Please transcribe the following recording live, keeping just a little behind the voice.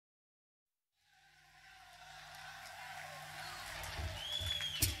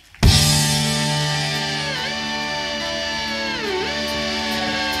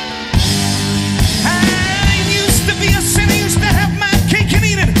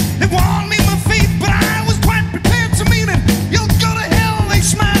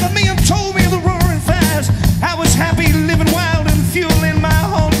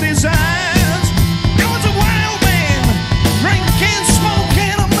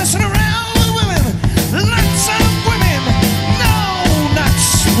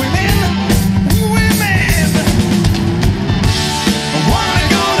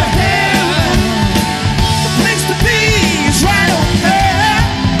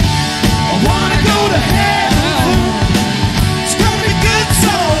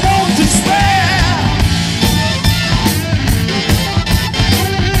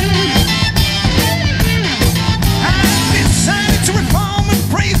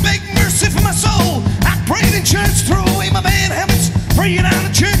gave my bad habits, praying out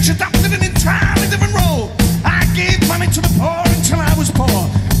of church, adopted an entirely different role. I gave money to the poor until I was poor,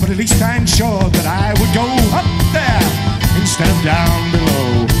 but at least I ensured that I would go up there instead of down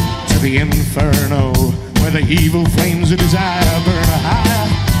below to the inferno, where the evil flames of desire burn higher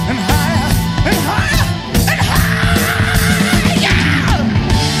and higher and higher and higher.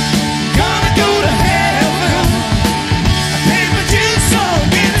 Gonna go to heaven, I paid my dues, so I'm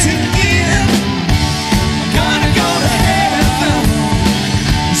getting in. Gonna go to heaven,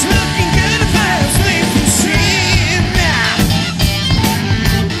 it's looking good if I was made from sin now.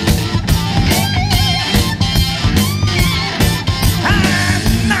 I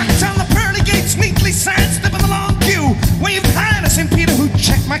knocked on the pearly gates, neatly sidestepping the long queue, waved hi to St. Peter, who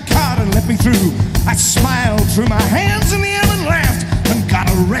checked my card and let me through. I smiled, threw my hands in the air and laughed, and got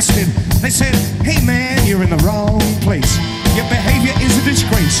arrested. They said, hey man, you're in the wrong place. Your behavior is a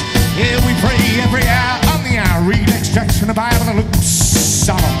disgrace. Here we pray every hour on the hour, read extracts from the Bible and look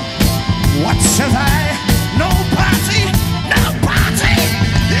solemn. What says I? No party, no party.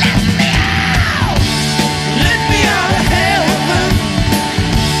 Let me out. Let me out of heaven.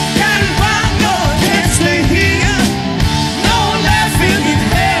 Got it wrong, no, I can't stay here. No laughing in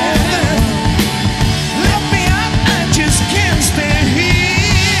heaven. Let me out, I just can't stay here.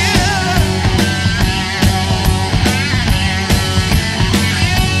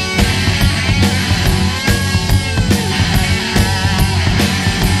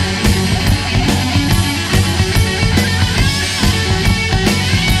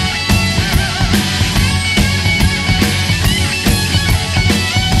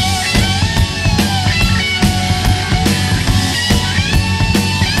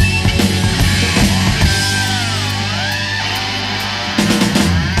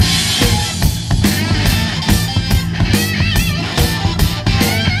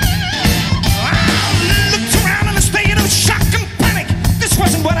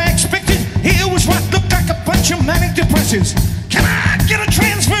 Can I get a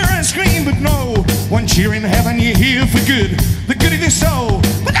transfer and scream? But no, once you're in heaven, you're here for good, the good of your soul.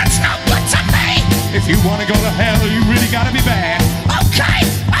 But that's not good to me. If you want to go to hell, you really gotta be bad. Okay,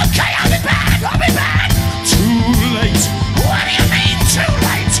 okay, I'll be bad, I'll be bad. Too late. What do you mean too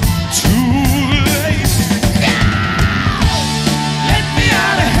late? Too late. No! Let me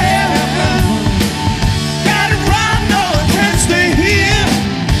out of heaven. Got it wrong, no, I can't stay here.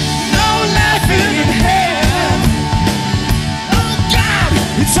 No laughing in heaven.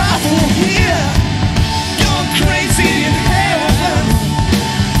 It's awful here. You're crazy in heaven.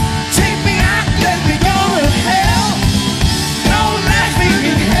 Take me out, let me go to hell. No laughing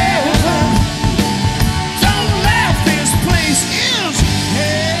in heaven. Don't laugh, this place is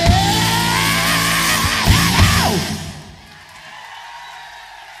hell.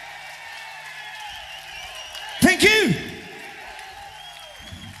 Thank you.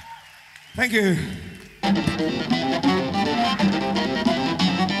 Thank you.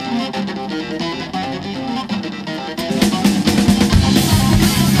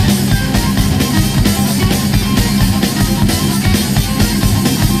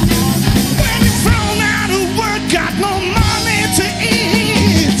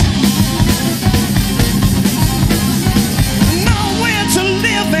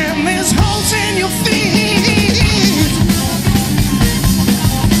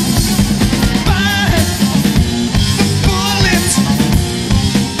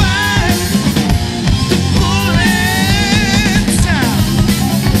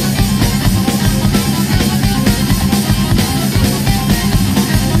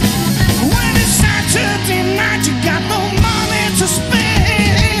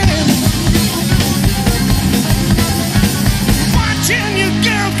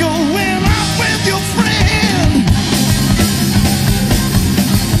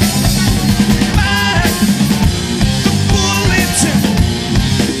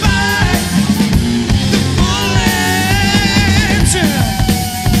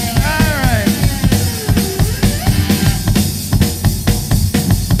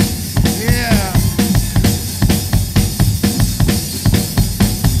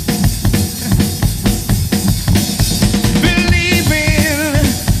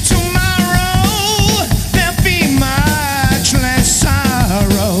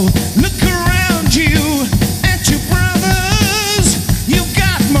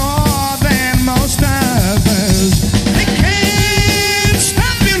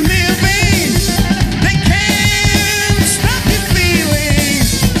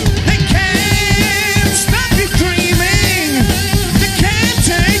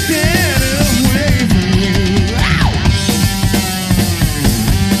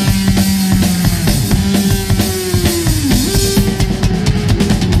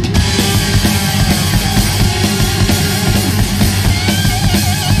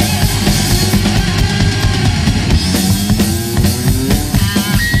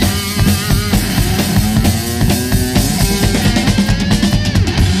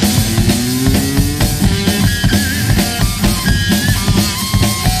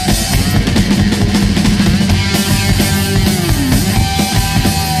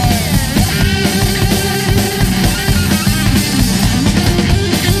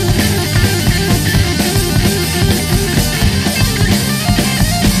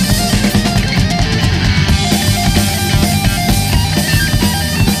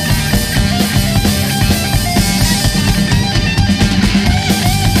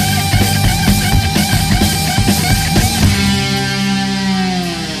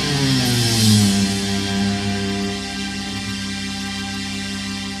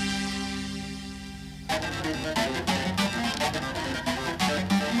 When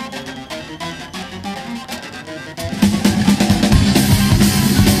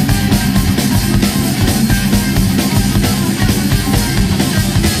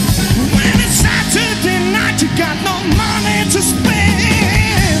it's Saturday night, you got no money to spend.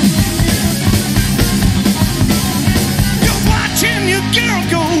 You're watching your girl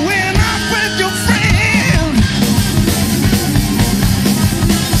going out with your friend.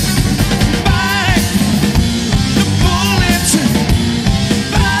 Bite the bullet,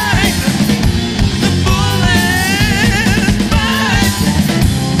 bite the bullet, bite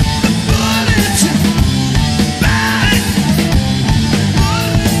the bullet, bite the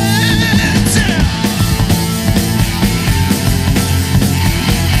bullet.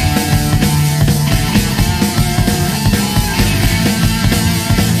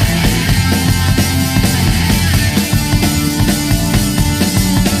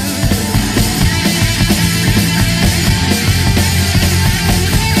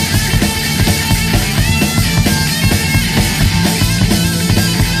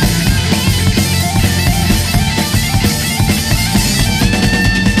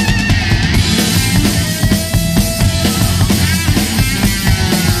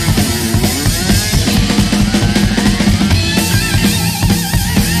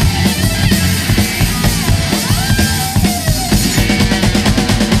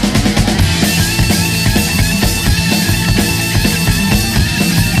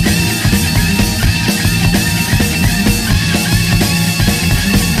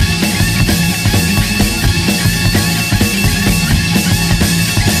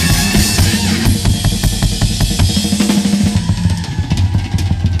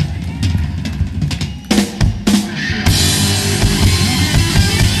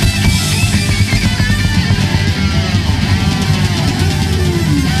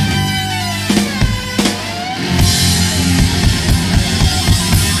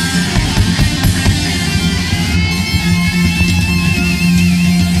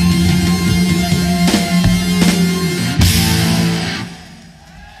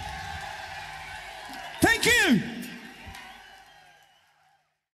 Thank you.